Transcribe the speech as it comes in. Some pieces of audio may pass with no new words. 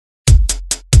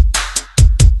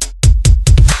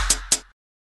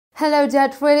Hello dear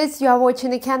traders, you are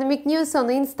watching economic news on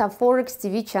ИнстаФорекс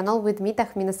TV channel with me,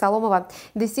 Tahmina Salomova.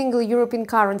 The single European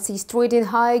currency is trading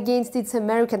high against its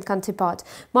American counterpart.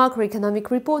 Macroeconomic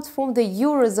reports from the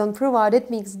Eurozone provided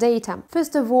mixed data.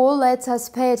 First of all, let us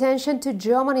pay attention to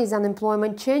Germany's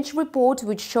unemployment change report,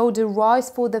 which showed a rise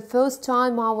for the first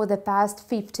time over the past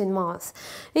 15 months.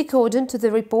 According to the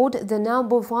report, the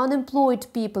number of unemployed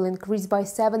people increased by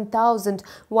 7,000,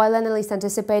 while analysts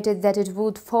anticipated that it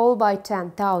would fall by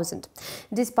 10,000.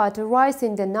 Despite a rise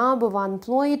in the number of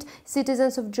unemployed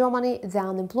citizens of Germany, the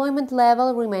unemployment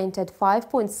level remained at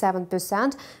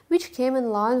 5.7%, which came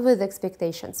in line with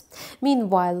expectations.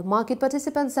 Meanwhile, market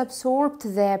participants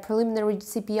absorbed their preliminary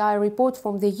CPI report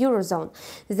from the Eurozone.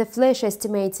 The flash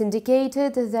estimates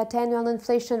indicated that annual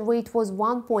inflation rate was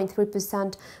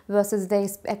 1.3% versus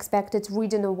the expected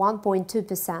reading of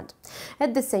 1.2%.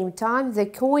 At the same time, the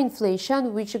core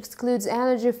inflation, which excludes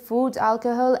energy, food,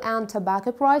 alcohol and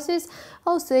tobacco prices,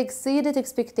 also exceeded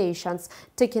expectations,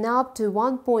 taking up to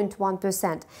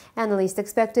 1.1%. Analysts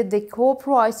expected the core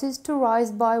prices to rise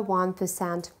by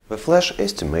 1%. The flash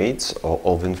estimates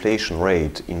of inflation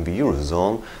rate in the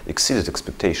Eurozone exceeded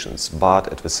expectations,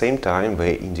 but at the same time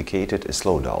they indicated a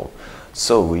slowdown.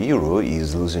 So the euro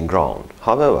is losing ground.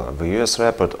 However, the US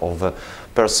report of the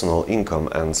personal income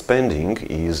and spending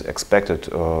is expected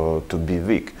to be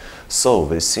weak, so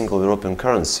the single European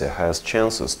currency has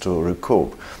chances to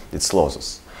recoup its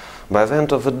losses. By the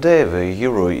end of the day, the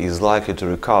euro is likely to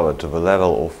recover to the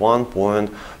level of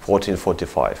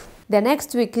 1.1445. The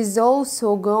next week is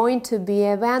also going to be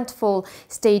eventful.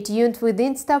 Stay tuned with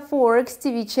InstaForex's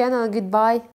TV channel.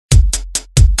 Goodbye.